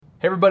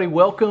Hey everybody,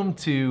 welcome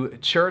to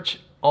Church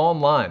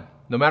Online.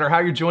 No matter how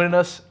you're joining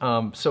us,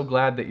 I'm so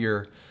glad that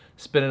you're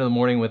spending the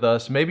morning with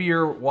us. Maybe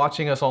you're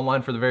watching us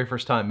online for the very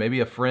first time.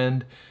 Maybe a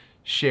friend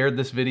shared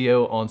this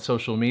video on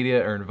social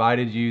media or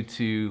invited you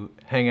to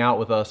hang out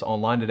with us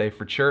online today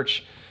for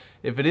church.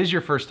 If it is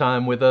your first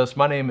time with us,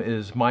 my name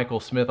is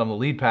Michael Smith. I'm the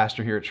lead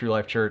pastor here at True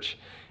Life Church,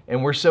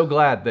 and we're so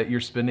glad that you're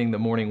spending the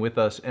morning with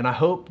us. And I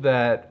hope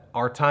that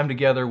our time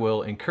together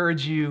will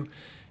encourage you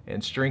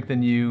and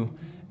strengthen you.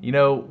 You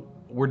know,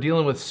 we're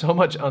dealing with so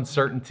much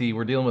uncertainty.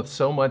 We're dealing with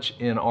so much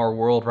in our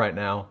world right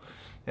now.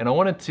 And I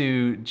wanted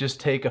to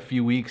just take a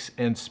few weeks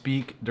and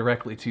speak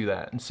directly to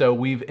that. And so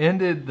we've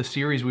ended the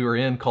series we were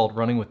in called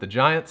Running with the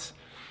Giants,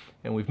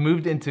 and we've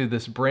moved into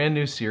this brand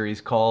new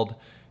series called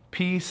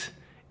Peace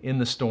in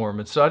the Storm.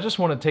 And so I just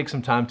want to take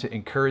some time to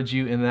encourage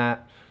you in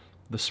that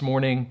this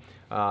morning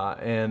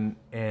and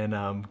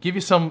give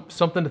you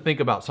something to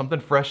think about, something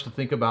fresh to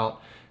think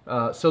about.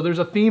 So there's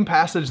a theme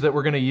passage that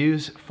we're going to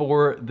use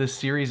for this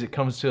series. It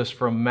comes to us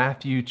from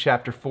Matthew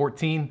chapter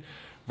 14,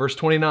 verse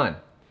 29.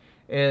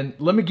 And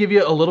let me give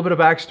you a little bit of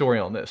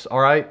backstory on this, all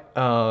right?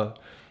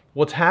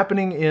 What's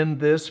happening in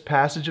this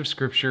passage of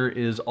Scripture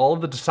is all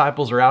of the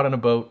disciples are out in a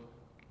boat,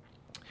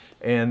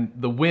 and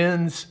the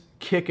winds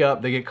kick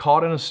up. They get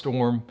caught in a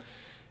storm,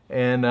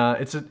 and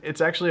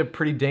it's actually a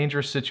pretty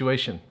dangerous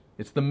situation.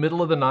 It's the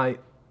middle of the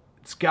night.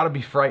 It's got to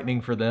be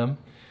frightening for them.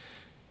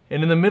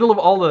 And in the middle of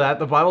all of that,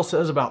 the Bible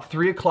says about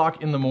 3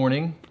 o'clock in the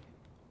morning,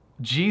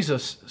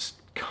 Jesus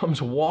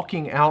comes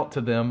walking out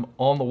to them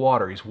on the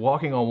water. He's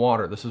walking on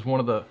water. This is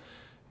one of the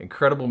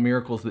incredible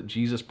miracles that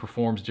Jesus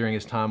performs during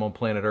his time on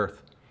planet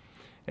Earth.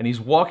 And he's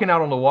walking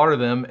out on the water to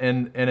them,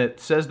 and it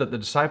says that the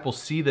disciples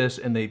see this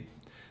and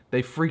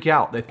they freak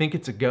out. They think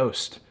it's a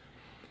ghost.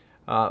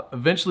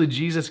 Eventually,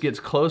 Jesus gets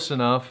close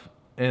enough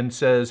and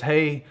says,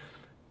 "Hey,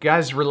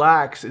 guys,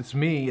 relax. It's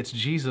me. It's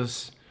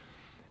Jesus."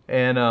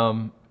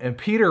 And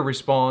Peter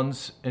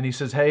responds and he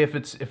says, "Hey, if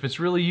it's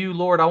really you,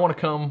 Lord, I want to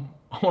come.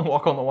 I want to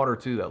walk on the water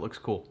too. That looks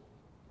cool."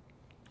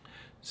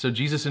 So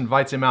Jesus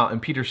invites him out,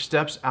 and Peter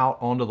steps out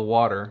onto the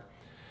water,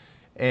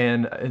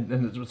 and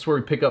that's where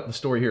we pick up the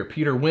story here.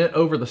 Peter went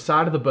over the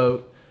side of the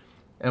boat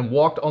and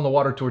walked on the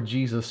water toward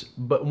Jesus,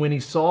 but when he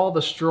saw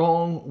the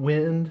strong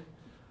wind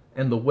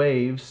and the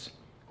waves,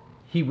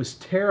 he was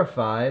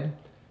terrified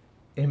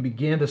and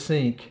began to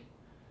sink.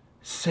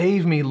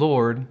 "Save me,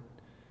 Lord,"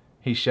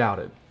 he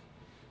shouted.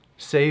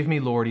 "Save me,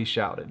 Lord," he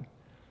shouted.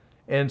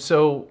 And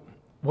so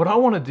what I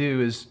want to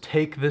do is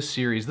take this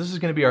series. This is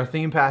going to be our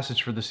theme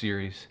passage for the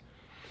series.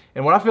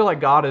 And what I feel like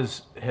God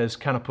has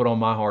kind of put on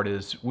my heart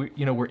is,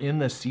 we're in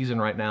this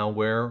season right now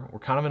where we're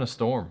kind of in a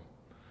storm.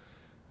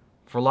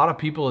 For a lot of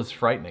people, it's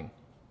frightening.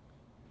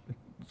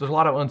 There's a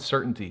lot of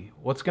uncertainty.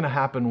 What's going to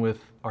happen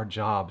with our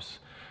jobs?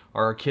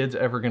 Are our kids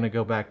ever going to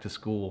go back to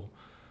school?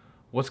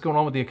 What's going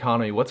on with the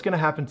economy? What's going to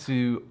happen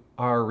to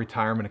our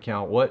retirement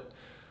account?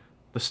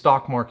 The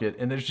stock market?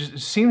 And there's just,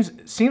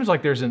 it seems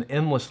like there's an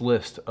endless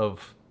list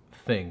of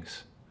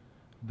things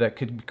that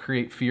could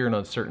create fear and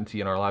uncertainty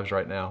in our lives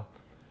right now.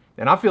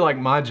 And I feel like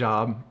my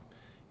job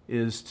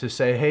is to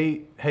say,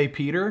 hey,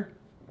 Peter,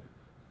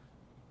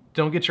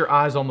 don't get your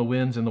eyes on the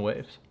winds and the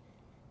waves.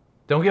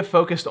 Don't get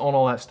focused on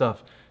all that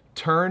stuff.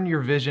 Turn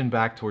your vision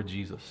back toward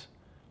Jesus.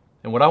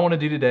 And what I want to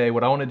do today,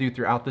 what I want to do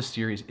throughout this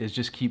series is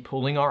just keep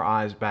pulling our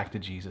eyes back to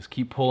Jesus.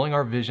 Keep pulling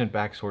our vision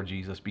back toward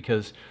Jesus,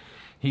 because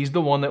he's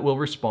the one that will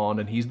respond,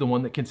 and he's the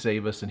one that can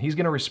save us, and he's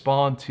going to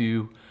respond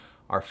to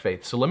our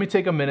faith. So let me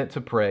take a minute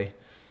to pray,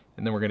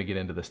 and then we're going to get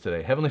into this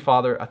today. Heavenly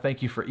Father, I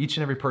thank you for each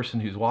and every person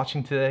who's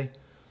watching today.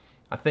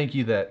 I thank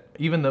you that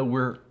even though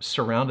we're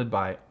surrounded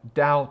by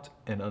doubt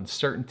and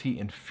uncertainty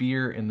and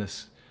fear in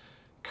this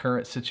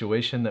current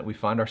situation that we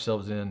find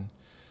ourselves in,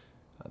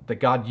 that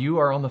God, you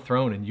are on the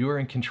throne and you are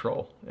in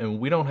control, and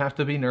we don't have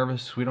to be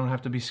nervous. We don't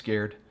have to be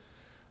scared.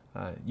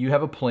 You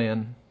have a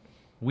plan.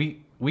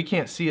 We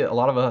can't see it. A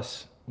lot of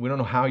us, we don't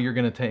know how you're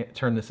going to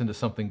turn this into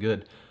something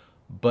good,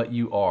 but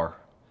you are.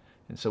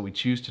 And so we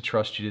choose to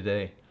trust you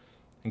today.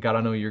 And God,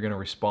 I know you're going to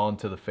respond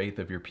to the faith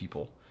of your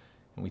people.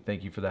 And we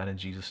thank you for that in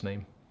Jesus'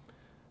 name.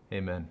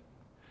 Amen.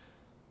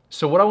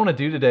 So what I want to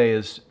do today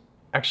is,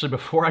 actually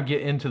before I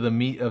get into the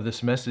meat of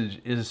this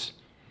message, is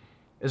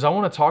I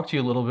want to talk to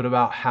you a little bit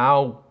about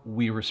how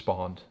we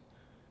respond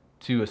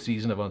to a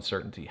season of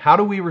uncertainty. How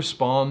do we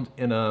respond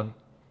in a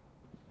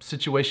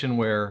situation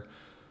where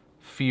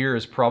fear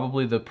is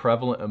probably the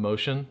prevalent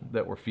emotion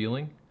that we're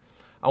feeling?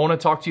 I want to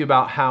talk to you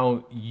about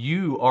how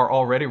you are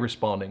already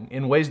responding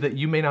in ways that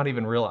you may not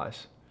even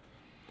realize.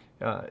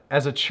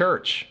 As a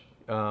church,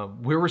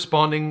 we're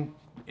responding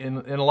in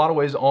a lot of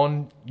ways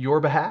on your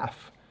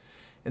behalf.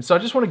 And so I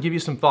just want to give you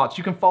some thoughts.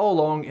 You can follow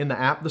along in the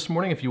app this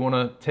morning if you want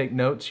to take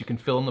notes. You can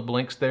fill in the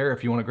blanks there.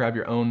 If you want to grab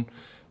your own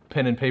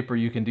pen and paper,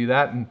 you can do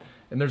that. And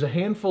there's a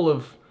handful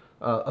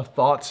of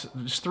thoughts,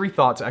 just 3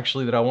 thoughts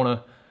actually, that I want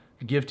to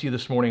give to you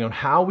this morning on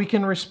how we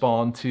can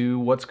respond to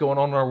what's going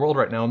on in our world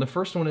right now. And the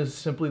first one is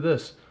simply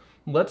this: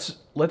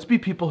 let's be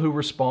people who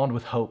respond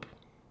with hope.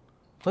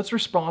 Let's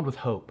respond with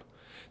hope.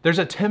 There's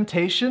a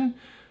temptation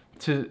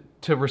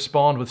to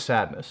respond with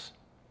sadness,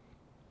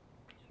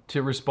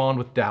 to respond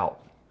with doubt,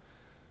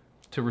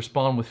 to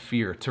respond with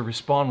fear, to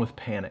respond with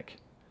panic.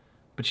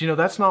 But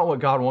that's not what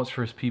God wants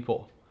for his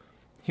people.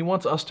 He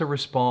wants us to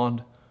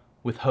respond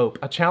with hope.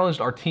 I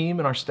challenged our team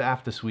and our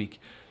staff this week.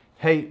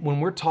 Hey, when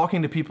we're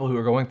talking to people who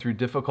are going through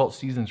difficult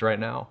seasons right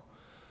now,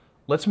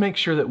 let's make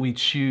sure that we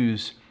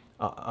choose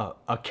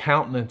a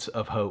countenance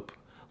of hope.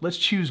 Let's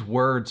choose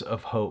words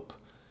of hope.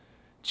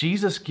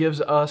 Jesus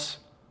gives us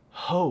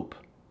hope.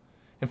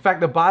 In fact,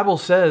 the Bible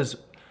says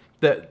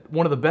that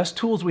one of the best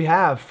tools we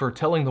have for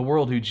telling the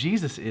world who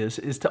Jesus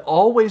is to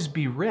always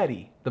be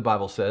ready, the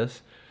Bible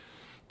says,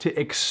 to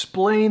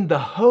explain the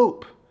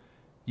hope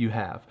you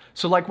have.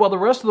 So while the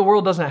rest of the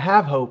world doesn't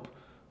have hope,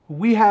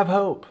 we have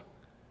hope.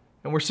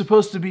 And we're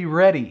supposed to be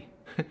ready.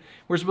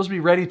 We're supposed to be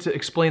ready to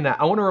explain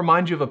that. I want to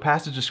remind you of a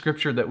passage of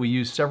scripture that we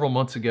used several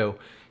months ago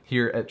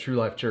here at True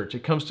Life Church.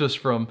 It comes to us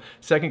from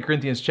 2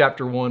 Corinthians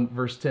chapter 1,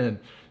 verse 10.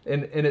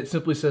 And it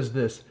simply says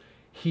this: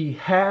 He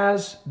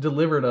has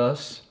delivered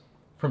us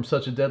from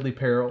such a deadly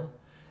peril,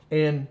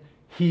 and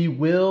he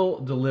will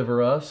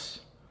deliver us.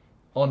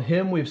 On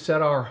him we've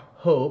set our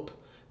hope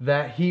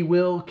that he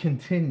will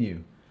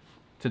continue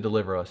to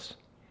deliver us.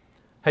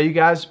 Hey, you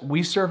guys,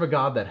 we serve a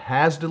God that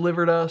has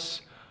delivered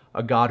us,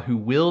 a God who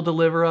will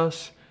deliver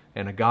us,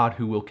 and a God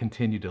who will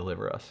continue to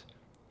deliver us.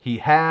 He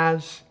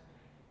has,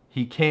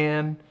 he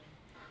can,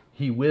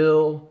 he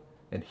will,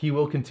 and he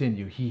will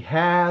continue. He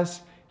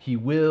has, he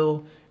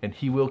will, and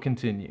he will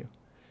continue.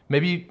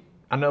 Maybe,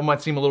 I know it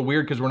might seem a little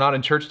weird because we're not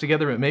in church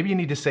together, but maybe you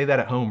need to say that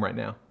at home right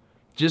now,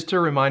 just to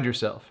remind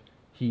yourself.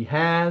 He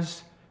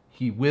has,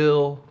 he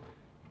will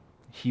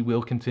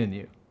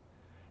continue.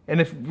 And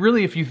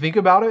if you think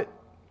about it,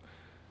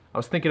 I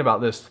was thinking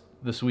about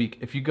this week.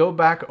 If you go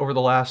back over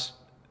the last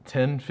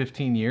 10,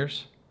 15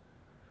 years,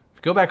 if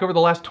you go back over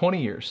the last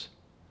 20 years,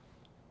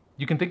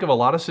 you can think of a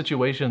lot of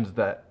situations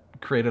that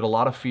created a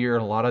lot of fear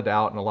and a lot of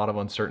doubt and a lot of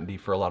uncertainty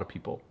for a lot of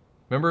people.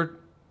 Remember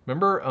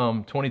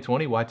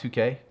 2020,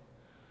 Y2K?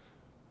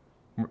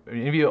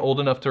 Any of you old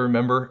enough to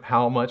remember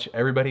how much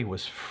everybody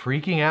was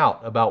freaking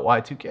out about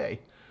Y2K?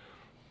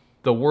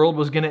 The world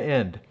was going to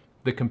end.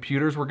 The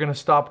computers were going to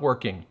stop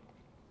working.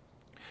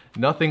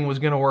 Nothing was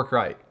going to work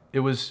right.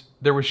 There was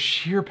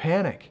sheer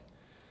panic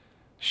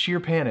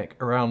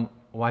around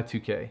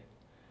Y2K.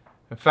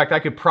 In fact, I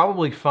could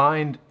probably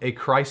find a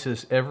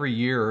crisis every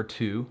year or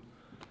two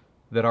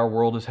that our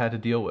world has had to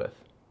deal with.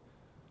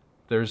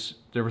 There was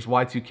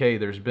Y2K,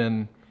 there's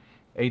been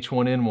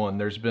H1N1,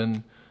 there's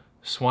been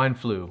swine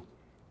flu,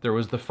 there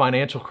was the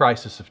financial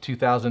crisis of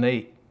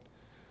 2008.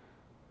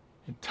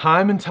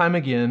 Time and time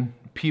again,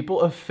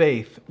 people of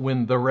faith,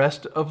 when the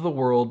rest of the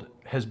world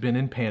has been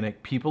in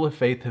panic, people of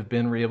faith have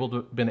been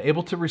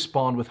able to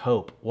respond with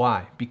hope.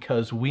 Why?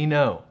 Because we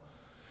know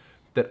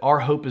that our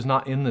hope is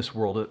not in this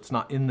world, it's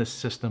not in this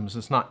systems,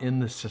 it's not in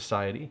this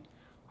society.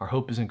 Our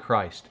hope is in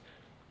Christ.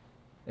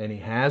 And he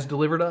has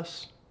delivered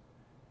us,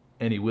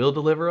 and he will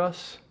deliver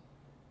us,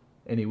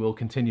 and he will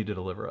continue to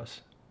deliver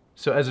us.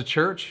 So as a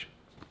church,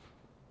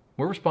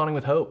 we're responding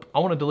with hope. I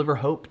want to deliver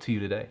hope to you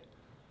today.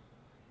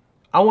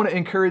 I want to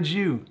encourage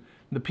you,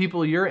 the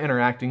people you're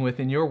interacting with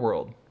in your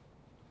world.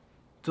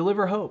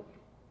 Deliver hope.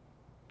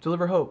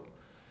 Deliver hope.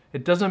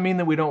 It doesn't mean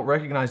that we don't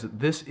recognize that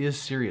this is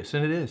serious,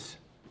 and it is.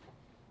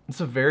 It's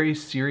a very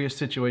serious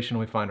situation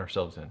we find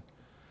ourselves in.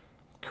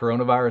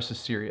 Coronavirus is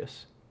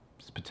serious.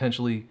 It's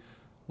potentially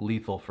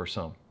lethal for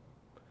some.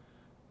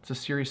 It's a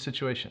serious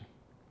situation.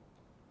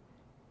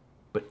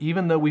 But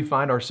even though we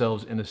find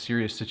ourselves in a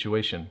serious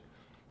situation,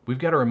 we've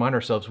got to remind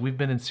ourselves we've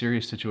been in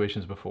serious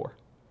situations before.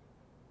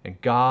 And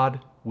God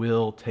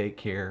will take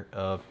care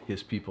of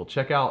his people.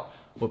 Check out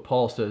what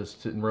Paul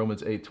says in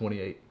Romans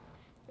 8:28.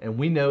 And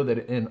we know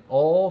that in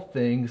all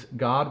things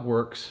God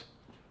works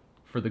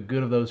for the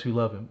good of those who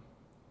love him,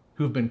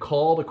 who have been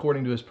called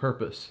according to his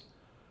purpose.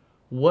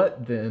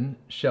 What then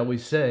shall we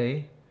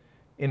say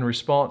in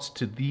response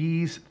to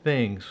these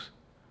things?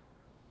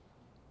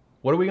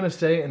 What are we going to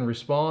say in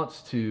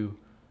response to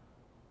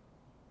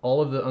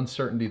all of the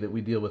uncertainty that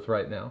we deal with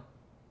right now?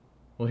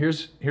 Well,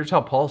 here's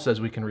how Paul says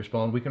we can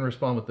respond. We can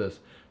respond with this: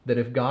 that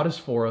if God is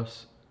for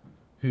us,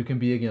 who can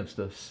be against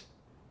us?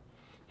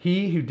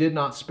 He who did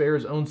not spare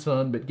his own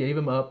son, but gave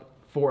him up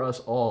for us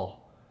all,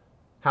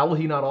 how will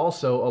he not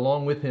also,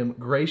 along with him,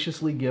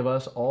 graciously give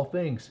us all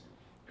things?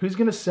 Who's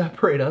going to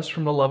separate us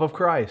from the love of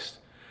Christ?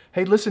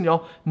 Hey, listen,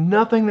 y'all,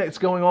 nothing that's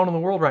going on in the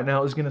world right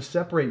now is going to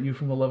separate you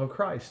from the love of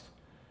Christ.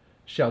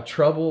 Shall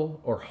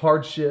trouble or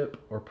hardship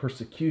or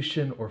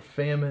persecution or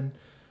famine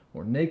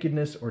or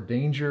nakedness or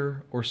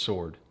danger or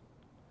sword?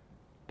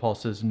 Paul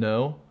says,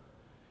 no,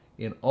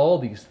 in all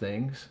these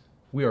things,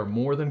 we are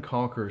more than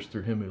conquerors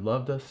through him who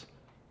loved us.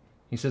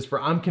 He says,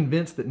 for I'm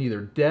convinced that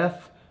neither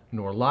death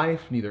nor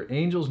life, neither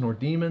angels nor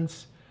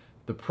demons,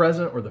 the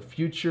present or the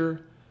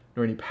future,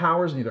 nor any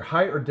powers, neither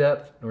height or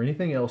depth, nor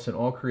anything else in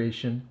all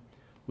creation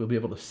will be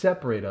able to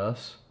separate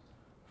us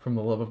from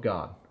the love of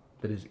God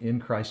that is in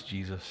Christ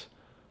Jesus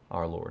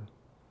our Lord.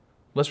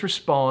 Let's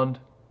respond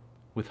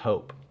with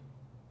hope.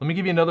 Let me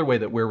give you another way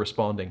that we're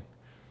responding.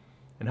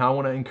 and how I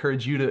want to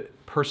encourage you to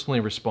personally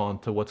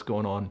respond to what's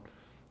going on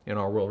in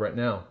our world right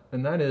now.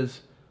 And that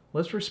is,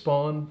 let's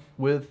respond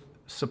with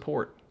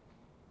support.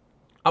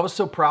 I was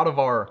so proud of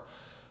our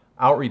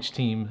outreach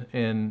team,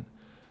 and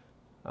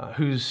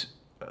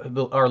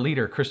our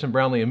leader, Kristen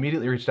Brownlee,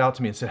 immediately reached out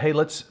to me and said, hey,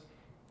 let's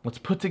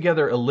put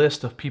together a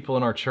list of people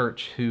in our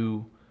church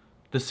who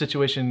this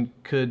situation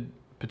could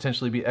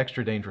potentially be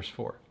extra dangerous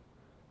for.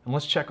 And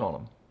let's check on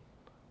them.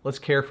 Let's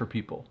care for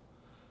people.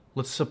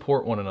 Let's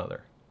support one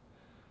another.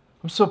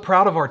 I'm so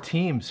proud of our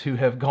teams who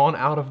have gone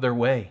out of their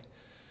way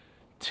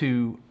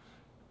to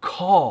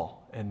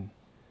call and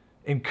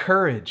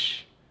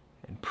encourage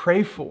and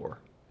pray for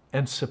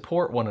and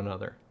support one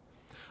another.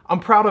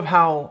 I'm proud of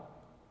how,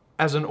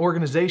 as an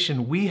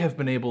organization, we have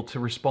been able to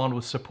respond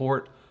with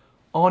support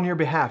on your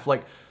behalf.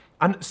 Like,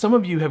 some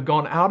of you have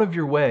gone out of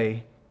your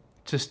way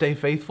to stay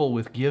faithful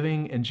with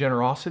giving and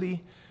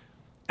generosity.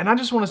 And I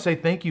just want to say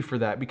thank you for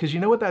that, because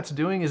you know what that's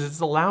doing is it's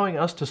allowing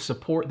us to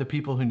support the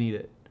people who need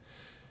it.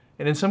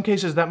 And in some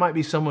cases, that might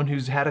be someone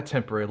who's had a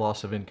temporary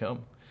loss of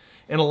income.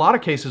 In a lot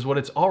of cases, what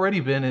it's already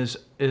been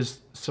is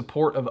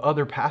support of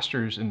other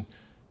pastors and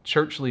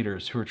church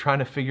leaders who are trying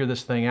to figure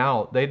this thing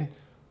out. They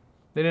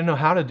didn't know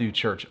how to do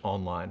church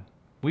online.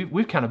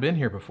 We've kind of been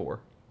here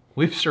before.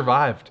 We've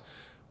survived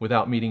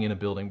without meeting in a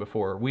building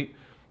before.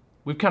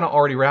 We've kind of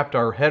already wrapped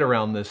our head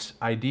around this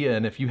idea,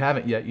 and if you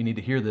haven't yet, you need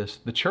to hear this.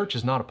 The church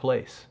is not a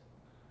place.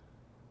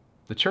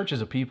 The church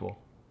is a people.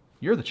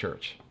 You're the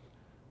church.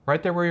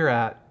 Right there where you're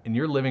at, in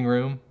your living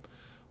room,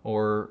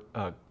 or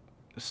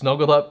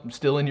snuggled up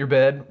still in your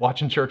bed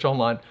watching church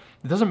online.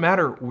 It doesn't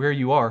matter where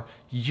you are.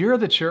 You're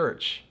the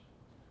church.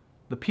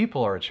 The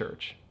people are a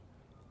church.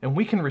 And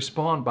we can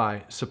respond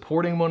by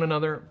supporting one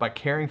another, by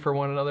caring for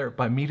one another,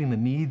 by meeting the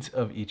needs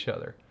of each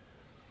other.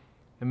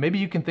 And maybe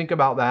you can think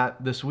about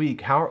that this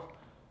week.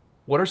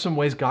 What are some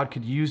ways God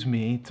could use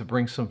me to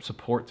bring some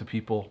support to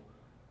people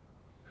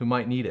who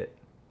might need it?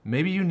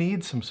 Maybe you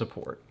need some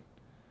support.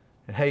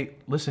 And hey,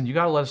 listen, you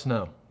got to let us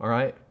know, all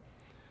right?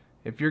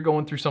 If you're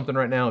going through something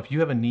right now, if you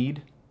have a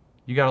need,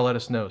 you got to let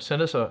us know.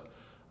 Send us a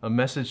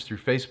message through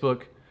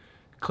Facebook.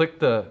 Click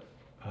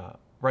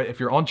if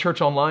you're on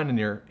Church Online and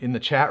you're in the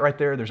chat right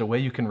there, there's a way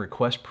you can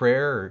request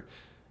prayer, or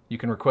you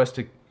can request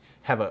to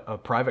have a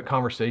private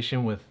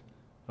conversation with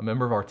a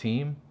member of our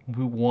team.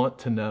 We want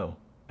to know,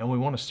 and we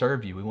want to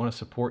serve you. We want to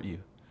support you.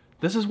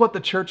 This is what the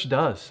church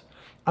does.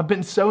 I've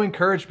been so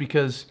encouraged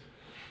because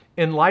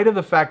in light of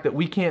the fact that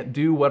we can't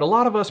do what a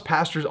lot of us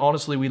pastors,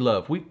 honestly, we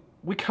love.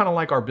 We kind of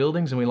like our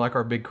buildings and we like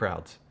our big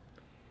crowds.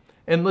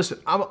 And listen,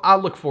 I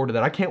look forward to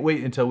that. I can't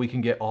wait until we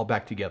can get all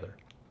back together.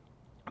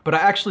 But I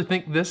actually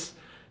think this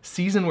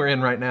season we're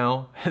in right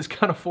now has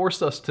kind of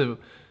forced us to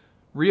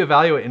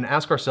reevaluate and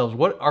ask ourselves,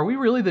 are we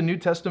really the New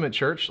Testament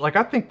church? Like,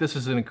 I think this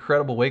is an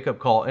incredible wake-up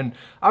call. And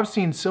I've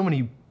seen so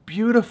many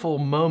beautiful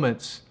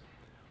moments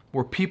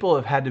where people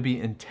have had to be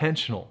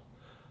intentional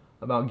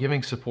about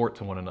giving support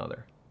to one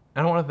another.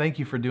 And I want to thank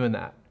you for doing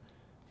that,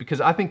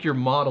 because I think you're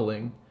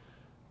modeling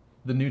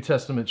the New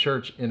Testament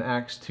church in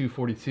Acts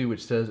 2:42,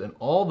 which says, and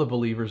all the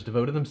believers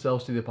devoted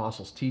themselves to the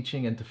apostles'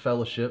 teaching and to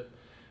fellowship.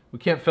 We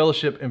can't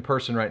fellowship in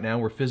person right now.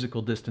 We're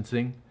physical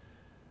distancing.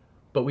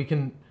 But we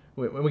can't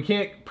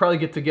probably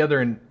get together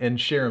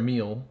and share a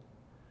meal.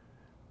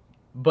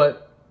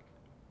 But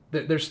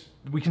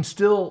we can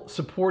still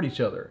support each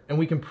other, and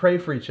we can pray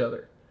for each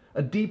other.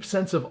 A deep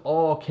sense of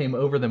awe came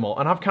over them all.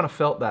 And I've kind of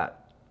felt that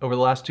over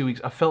the last 2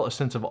 weeks. I felt a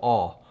sense of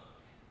awe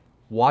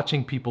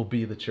watching people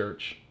be the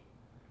church.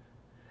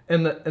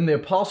 And the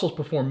apostles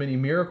performed many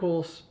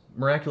miracles,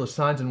 miraculous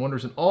signs and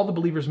wonders, and all the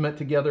believers met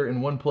together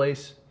in one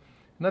place.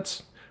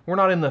 And we're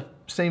not in the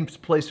same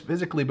place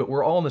physically, but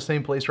we're all in the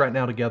same place right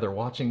now together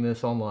watching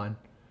this online.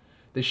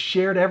 They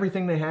shared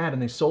everything they had,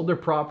 and they sold their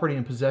property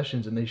and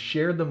possessions, and they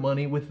shared the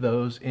money with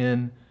those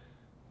in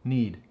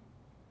need.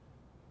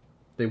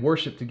 They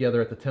worshiped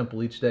together at the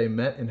temple each day,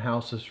 met in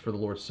houses for the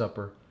Lord's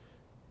Supper,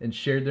 and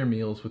shared their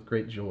meals with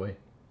great joy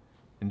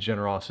and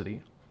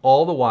generosity,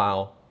 all the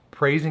while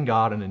praising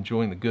God and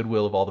enjoying the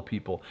goodwill of all the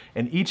people.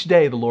 And each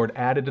day the Lord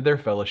added to their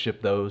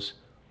fellowship those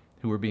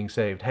who were being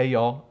saved. Hey,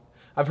 y'all,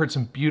 I've heard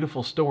some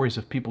beautiful stories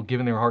of people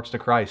giving their hearts to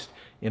Christ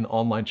in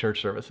online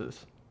church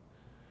services,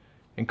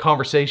 and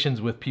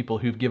conversations with people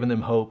who've given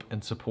them hope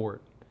and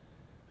support.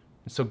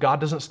 And so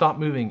God doesn't stop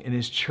moving, and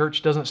His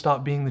church doesn't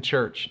stop being the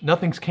church.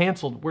 Nothing's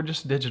canceled. We're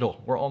just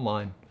digital. We're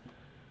online.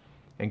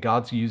 And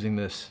God's using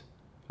this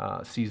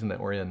season that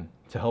we're in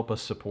to help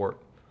us support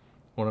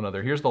one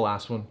another. Here's the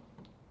last one.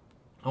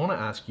 I want to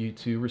ask you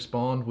to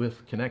respond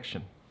with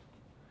connection.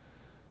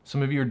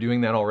 Some of you are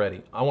doing that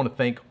already. I want to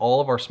thank all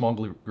of our small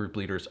group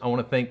leaders. I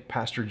want to thank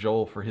Pastor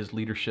Joel for his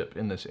leadership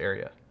in this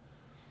area.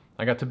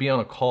 I got to be on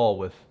a call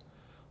with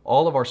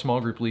all of our small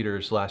group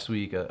leaders last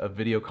week, a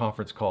video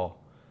conference call,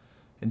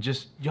 and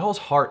just y'all's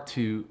heart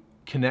to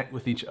connect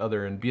with each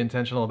other and be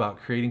intentional about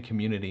creating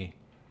community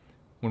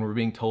when we're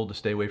being told to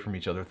stay away from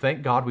each other.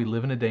 Thank God we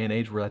live in a day and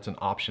age where that's an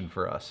option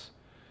for us.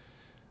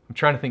 I'm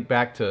trying to think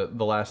back to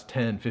the last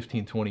 10,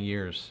 15, 20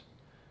 years.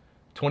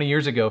 20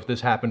 years ago, if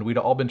this happened, we'd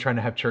all been trying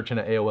to have church in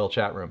an AOL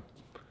chat room.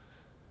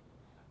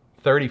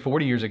 30,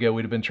 40 years ago,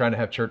 we'd have been trying to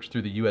have church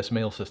through the U.S.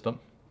 mail system.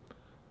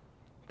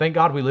 Thank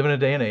God we live in a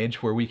day and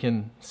age where we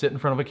can sit in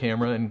front of a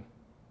camera and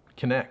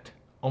connect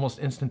almost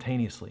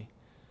instantaneously.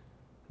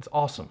 It's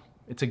awesome.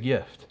 It's a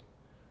gift.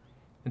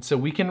 And so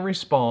we can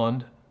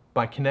respond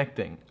by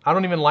connecting. I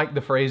don't even like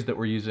the phrase that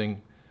we're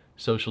using,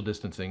 social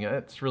distancing.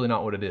 It's really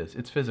not what it is.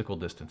 It's physical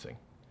distancing.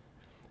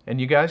 And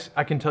you guys,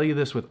 I can tell you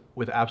this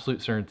with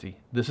absolute certainty.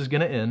 This is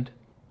going to end.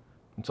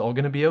 It's all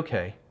going to be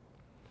okay.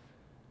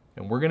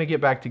 And we're going to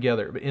get back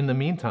together. But in the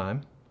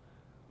meantime,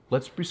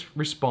 let's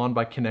respond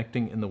by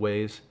connecting in the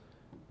ways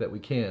that we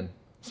can.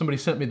 Somebody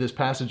sent me this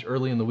passage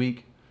early in the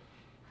week,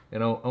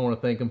 and I want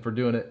to thank them for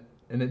doing it.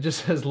 And it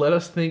just says, let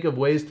us think of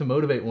ways to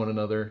motivate one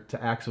another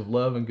to acts of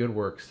love and good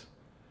works.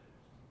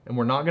 And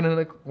we're not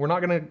going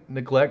to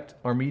neglect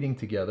our meeting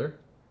together,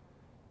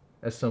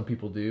 as some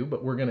people do,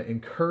 but we're going to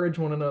encourage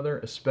one another,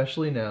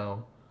 especially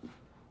now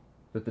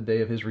that the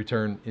day of his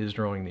return is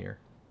drawing near.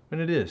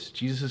 And it is.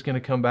 Jesus is going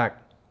to come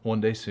back one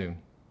day soon.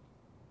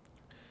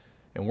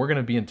 And we're going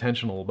to be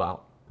intentional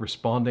about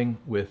responding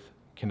with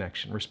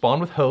connection.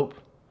 Respond with hope,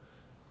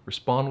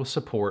 respond with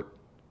support,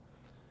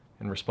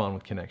 and respond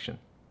with connection.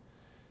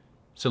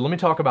 So let me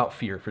talk about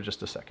fear for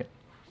just a second.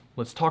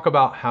 Let's talk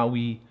about how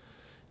we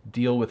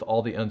deal with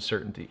all the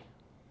uncertainty.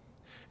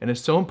 And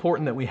it's so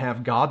important that we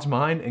have God's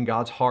mind and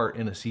God's heart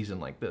in a season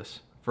like this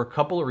for a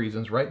couple of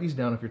reasons. Write these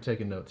down if you're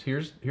taking notes.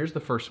 Here's the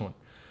first one.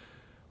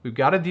 We've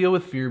got to deal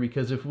with fear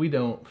because if we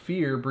don't,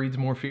 fear breeds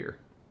more fear.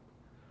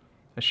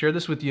 I shared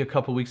this with you a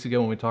couple weeks ago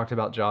when we talked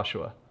about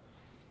Joshua.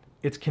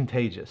 It's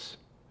contagious.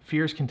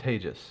 Fear is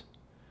contagious.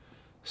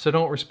 So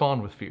don't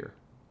respond with fear.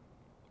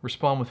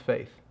 Respond with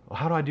faith. Well,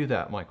 how do I do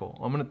that, Michael?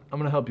 I'm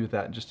gonna help you with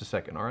that in just a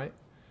second, all right?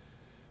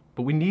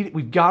 But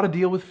we've got to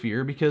deal with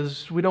fear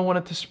because we don't want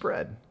it to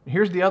spread.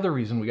 Here's the other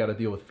reason we got to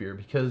deal with fear,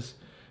 because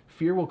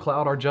fear will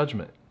cloud our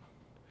judgment.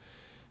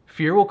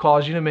 Fear will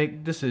cause you to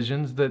make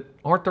decisions that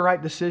aren't the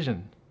right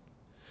decision.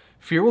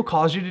 Fear will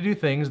cause you to do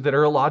things that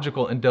are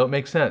illogical and don't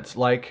make sense,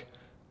 like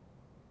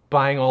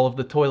buying all of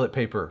the toilet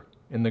paper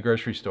in the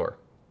grocery store.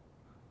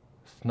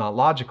 It's not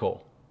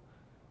logical.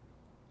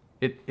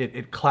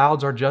 It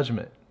clouds our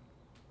judgment.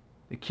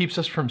 It keeps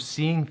us from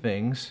seeing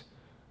things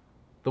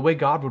the way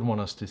God would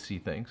want us to see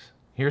things.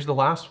 Here's the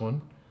last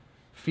one.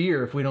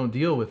 Fear, if we don't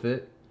deal with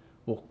it,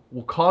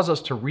 will cause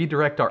us to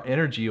redirect our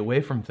energy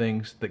away from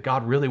things that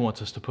God really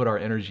wants us to put our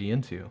energy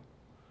into.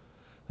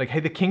 Like, hey,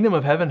 the kingdom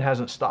of heaven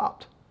hasn't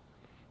stopped.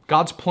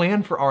 God's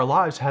plan for our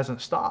lives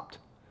hasn't stopped.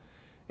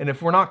 And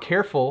if we're not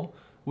careful,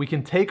 we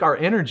can take our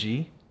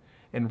energy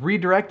and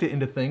redirect it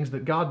into things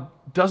that God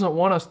doesn't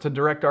want us to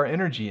direct our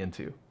energy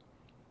into.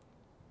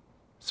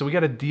 So we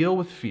got to deal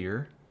with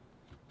fear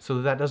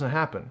so that doesn't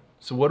happen.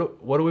 So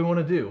what do we want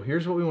to do?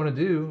 Here's what we want to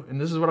do, and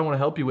this is what I want to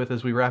help you with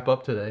as we wrap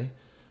up today.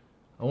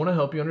 I want to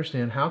help you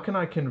understand, how can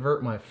I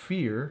convert my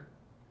fear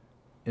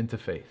into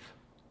faith?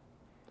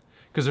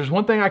 Because there's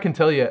one thing I can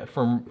tell you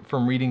from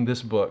reading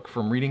this book,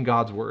 from reading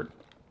God's Word.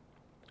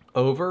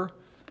 Over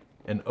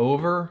and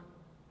over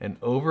and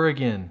over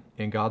again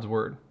in God's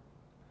Word,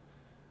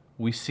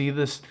 we see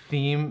this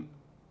theme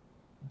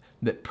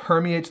that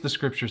permeates the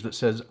Scriptures that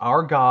says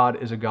our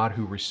God is a God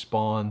who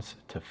responds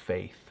to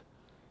faith.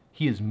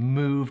 He is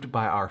moved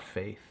by our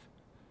faith.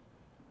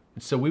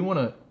 And so we want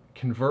to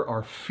convert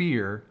our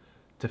fear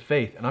to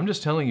faith. And I'm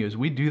just telling you, as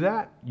we do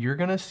that, you're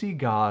going to see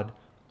God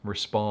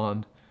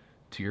respond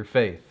to your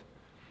faith.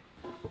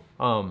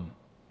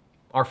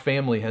 Our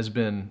family has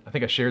been, I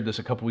think I shared this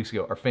a couple weeks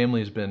ago, our family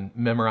has been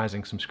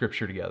memorizing some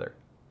scripture together.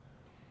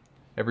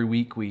 Every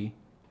week we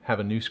have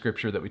a new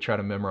scripture that we try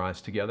to memorize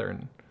together,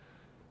 and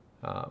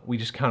we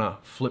just kind of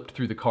flipped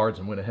through the cards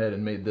and went ahead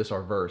and made this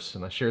our verse.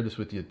 And I shared this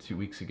with you 2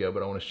 weeks ago,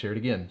 but I want to share it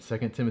again.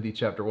 2 Timothy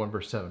chapter 1,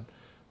 verse 7.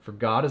 For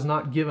God has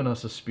not given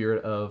us a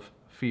spirit of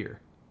fear,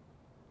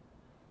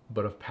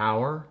 but of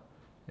power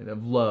and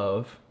of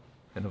love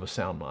and of a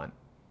sound mind.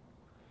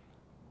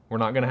 We're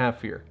not going to have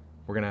fear.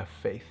 We're going to have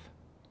faith,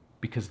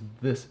 because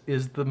this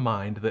is the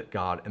mind that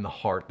God and the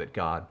heart that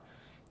God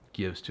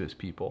gives to his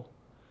people.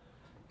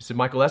 You said,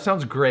 Michael, that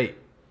sounds great.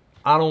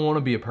 I don't want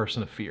to be a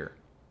person of fear.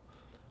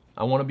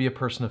 I want to be a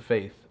person of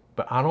faith,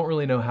 but I don't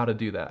really know how to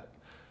do that.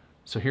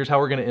 So here's how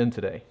we're going to end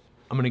today.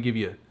 I'm going to give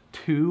you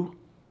 2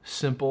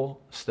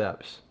 simple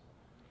steps.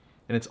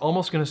 And it's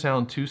almost going to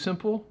sound too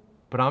simple,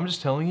 but I'm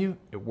just telling you,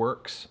 it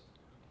works.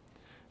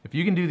 If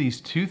you can do these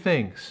 2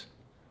 things,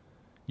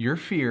 your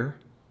fear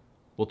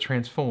will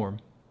transform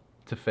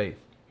to faith.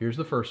 Here's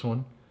the first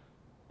one.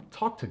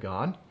 Talk to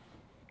God.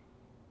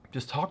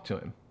 Just talk to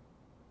him.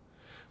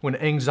 When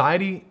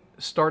anxiety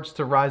starts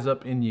to rise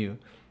up in you,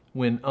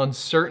 when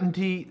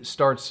uncertainty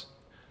starts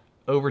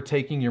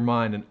overtaking your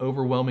mind and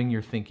overwhelming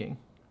your thinking,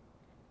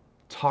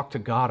 talk to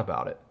God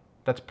about it.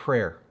 That's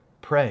prayer.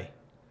 Pray.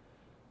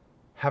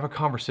 Have a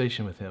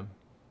conversation with him.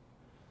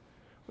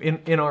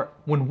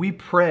 When we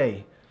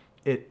pray,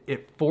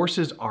 it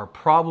forces our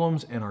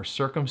problems and our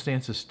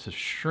circumstances to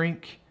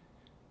shrink,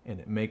 and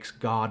it makes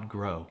God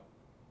grow.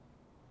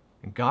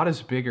 And God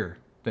is bigger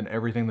than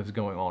everything that's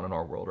going on in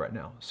our world right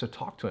now. So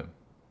talk to him.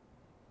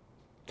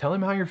 Tell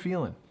him how you're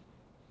feeling.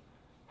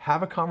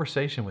 Have a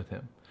conversation with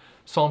him.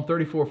 Psalm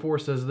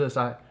 34:4 says this,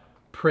 I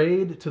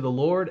prayed to the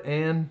Lord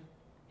and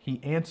he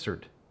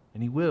answered,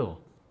 and he will.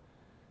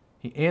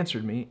 He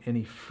answered me and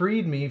he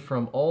freed me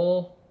from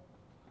all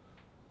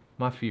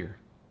my fear.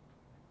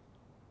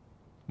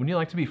 Wouldn't you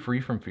like to be free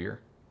from fear?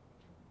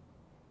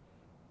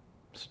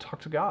 So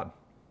talk to God.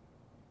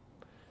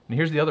 And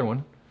here's the other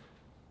one.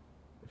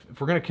 If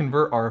we're going to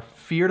convert our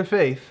fear to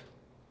faith,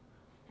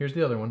 here's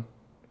the other one.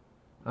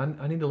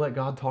 I need to let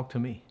God talk to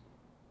me.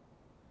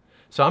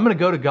 So I'm going to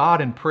go to God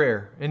in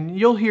prayer. And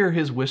you'll hear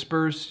his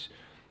whispers.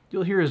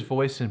 You'll hear his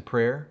voice in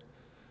prayer.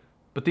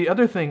 But the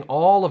other thing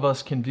all of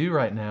us can do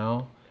right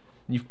now,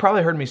 and you've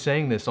probably heard me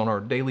saying this on our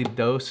daily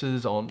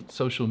doses on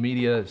social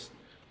media, is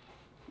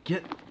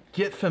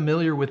get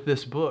familiar with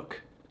this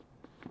book.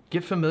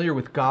 Get familiar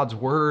with God's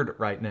word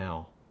right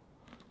now.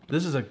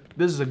 This is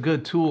a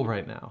good tool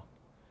right now,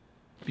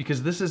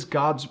 because this is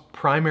God's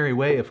primary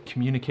way of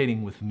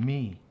communicating with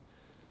me,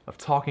 of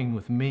talking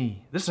with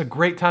me. This is a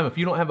great time, if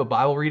you don't have a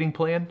Bible reading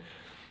plan,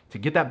 to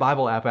get that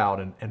Bible app out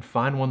and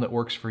find one that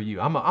works for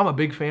you. I'm a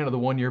big fan of the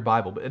One Year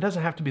Bible, but it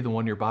doesn't have to be the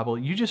One Year Bible.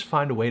 You just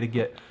find a way to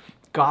get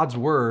God's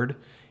word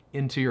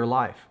into your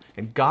life,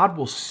 and God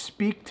will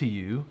speak to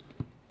you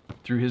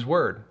through his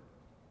word.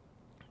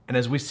 And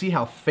as we see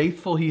how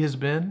faithful he has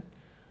been,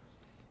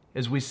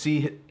 as we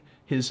see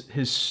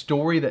his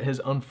story that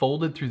has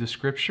unfolded through the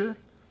scripture,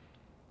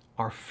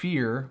 our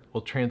fear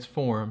will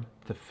transform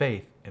to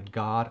faith, and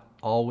God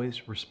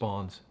always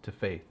responds to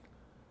faith.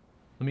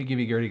 Let me give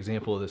you a great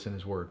example of this in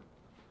his word.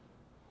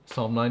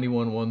 Psalm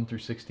 91, 1 through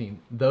 16.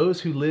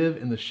 Those who live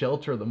in the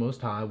shelter of the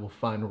Most High will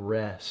find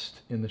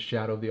rest in the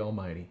shadow of the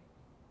Almighty.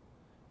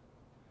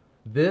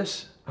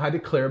 This I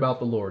declare about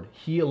the Lord.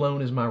 He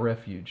alone is my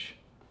refuge,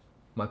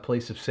 my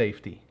place of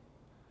safety.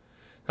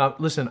 Now,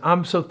 listen,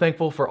 I'm so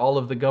thankful for all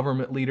of the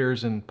government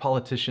leaders and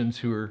politicians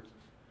who are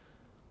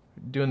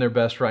doing their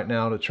best right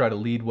now to try to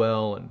lead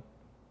well and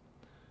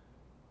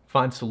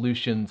find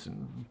solutions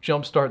and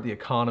jumpstart the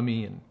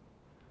economy. And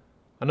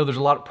I know there's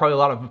probably a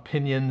lot of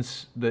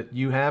opinions that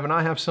you have, and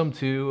I have some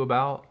too,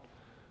 about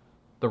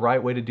the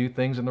right way to do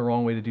things and the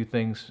wrong way to do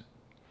things.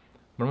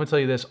 But I'm going to tell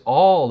you this,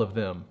 all of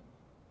them,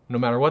 no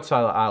matter what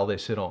side of the aisle they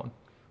sit on,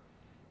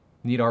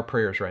 need our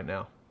prayers right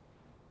now.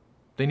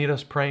 They need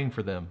us praying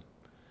for them.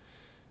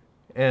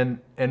 And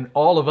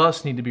all of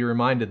us need to be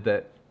reminded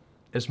that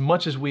as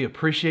much as we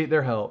appreciate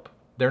their help,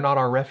 they're not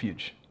our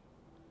refuge.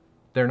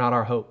 They're not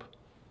our hope.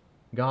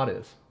 God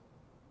is.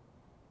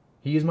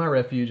 He is my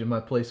refuge and my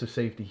place of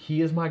safety.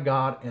 He is my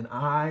God, and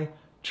I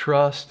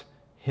trust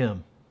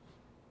him.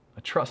 I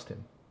trust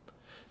him.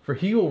 For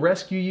he will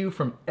rescue you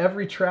from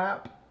every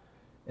trap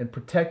and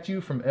protect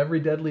you from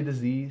every deadly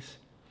disease.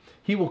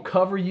 He will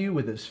cover you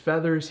with his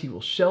feathers. He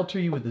will shelter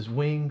you with his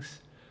wings.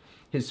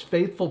 His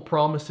faithful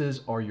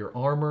promises are your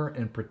armor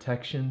and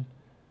protection.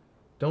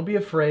 Don't be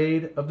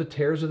afraid of the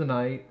terrors of the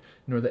night,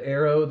 nor the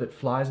arrow that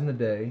flies in the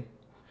day.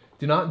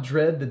 Do not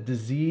dread the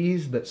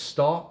disease that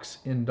stalks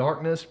in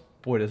darkness.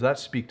 Boy, does that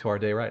speak to our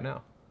day right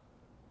now.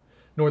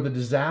 Nor the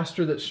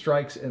disaster that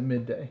strikes at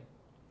midday.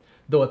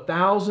 Though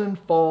 1,000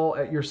 fall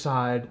at your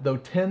side, though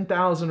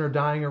 10,000 are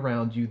dying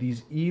around you,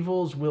 these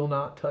evils will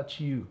not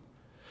touch you.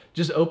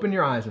 Just open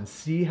your eyes and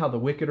see how the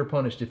wicked are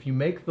punished. If you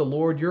make the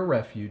Lord your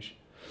refuge,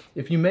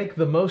 if you make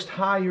the Most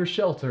High your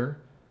shelter,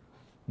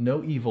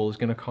 no evil is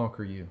going to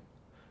conquer you.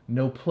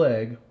 No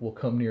plague will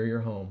come near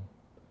your home.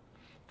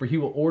 For he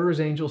will order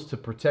his angels to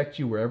protect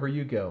you wherever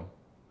you go.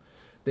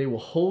 They will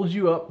hold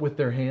you up with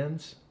their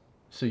hands,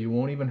 so you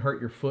won't even hurt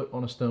your foot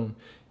on a stone.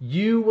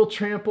 You will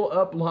trample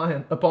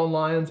upon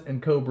lions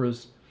and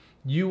cobras.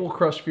 You will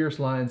crush fierce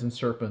lions and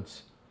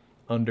serpents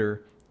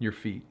under your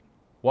feet.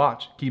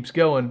 Watch, keeps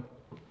going.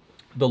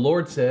 The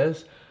Lord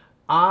says,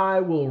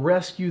 I will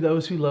rescue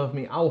those who love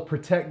me. I will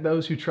protect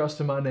those who trust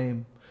in my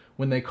name.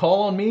 When they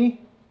call on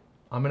me,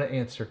 I'm going to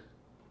answer.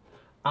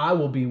 I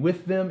will be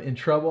with them in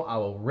trouble. I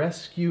will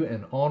rescue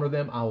and honor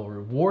them. I will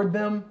reward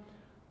them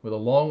with a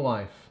long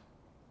life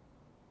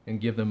and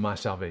give them my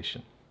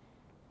salvation.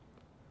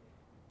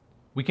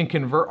 We can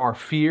convert our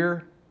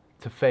fear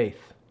to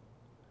faith.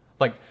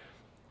 Like,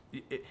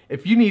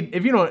 if you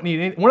don't need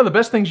any, one of the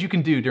best things you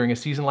can do during a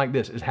season like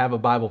this is have a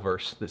Bible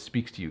verse that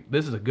speaks to you.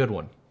 This is a good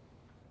one.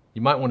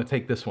 You might want to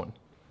take this one.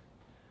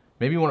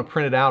 Maybe you want to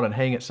print it out and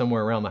hang it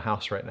somewhere around the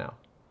house right now.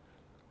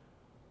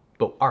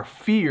 But our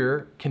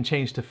fear can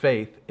change to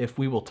faith if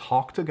we will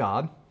talk to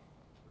God,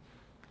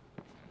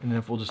 and then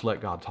if we'll just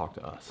let God talk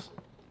to us.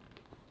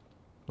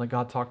 Let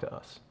God talk to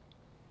us.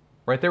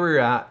 Right there where you're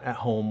at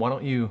home, why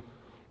don't you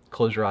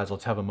close your eyes?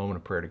 Let's have a moment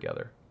of prayer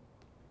together.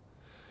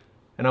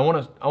 And I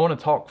want to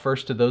talk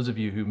first to those of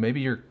you who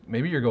maybe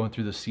you're going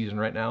through this season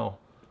right now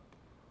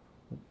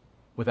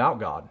without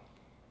God.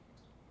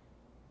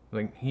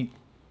 Like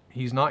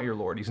he's not your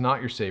Lord. He's not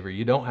your Savior.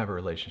 You don't have a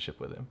relationship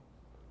with him.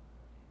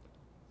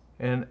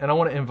 And I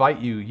want to invite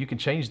you. You can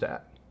change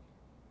that.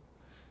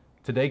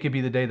 Today could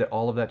be the day that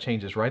all of that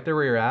changes. Right there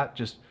where you're at,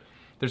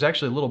 there's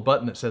actually a little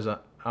button that says,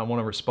 I want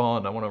to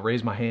respond. I want to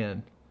raise my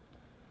hand.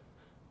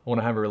 I want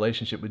to have a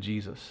relationship with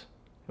Jesus.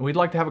 And we'd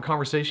like to have a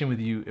conversation with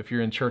you if you're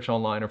in church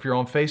online, or if you're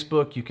on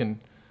Facebook, you can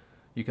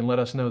let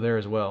us know there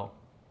as well.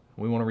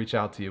 We want to reach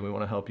out to you. We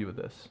want to help you with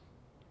this.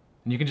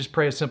 And you can just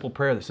pray a simple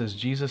prayer that says,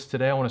 Jesus,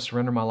 today I want to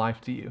surrender my life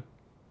to you.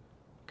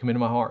 Come into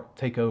my heart.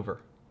 Take over.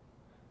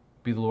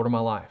 Be the Lord of my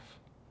life.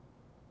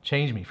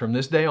 Change me. From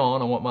this day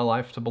on, I want my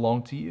life to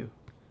belong to you.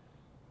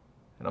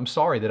 And I'm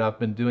sorry that I've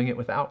been doing it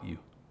without you.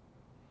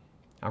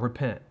 I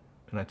repent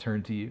and I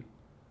turn to you.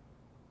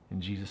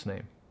 In Jesus'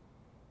 name.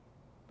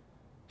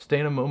 Stay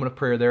in a moment of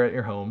prayer there at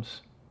your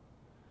homes.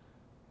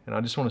 And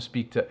I just want to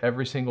speak to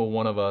every single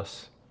one of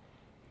us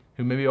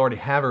who maybe already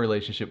have a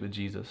relationship with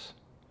Jesus.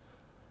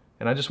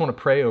 And I just want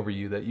to pray over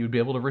you that you would be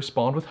able to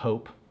respond with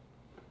hope,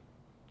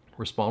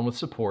 respond with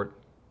support,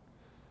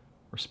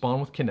 respond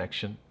with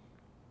connection.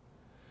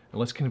 And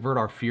let's convert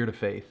our fear to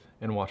faith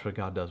and watch what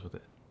God does with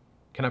it.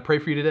 Can I pray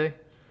for you today?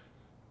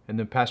 And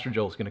then Pastor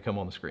Joel's going to come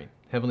on the screen.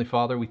 Heavenly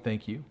Father, we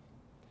thank you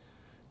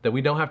that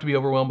we don't have to be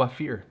overwhelmed by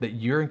fear, that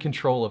you're in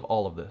control of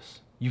all of this.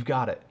 You've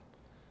got it.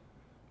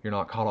 You're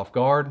not caught off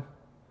guard.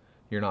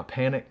 You're not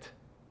panicked.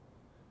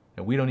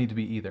 And we don't need to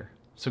be either.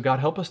 So God,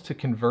 help us to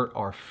convert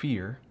our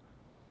fear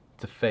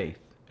to faith.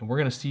 And we're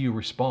going to see you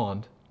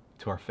respond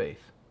to our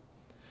faith.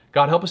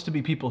 God, help us to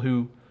be people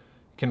who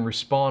can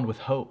respond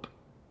with hope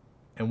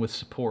and with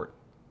support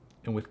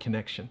and with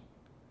connection.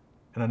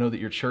 And I know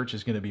that your church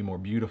is going to be more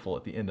beautiful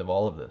at the end of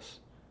all of this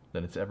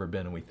than it's ever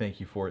been. And we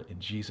thank you for it in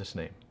Jesus'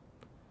 name.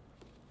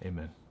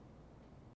 Amen.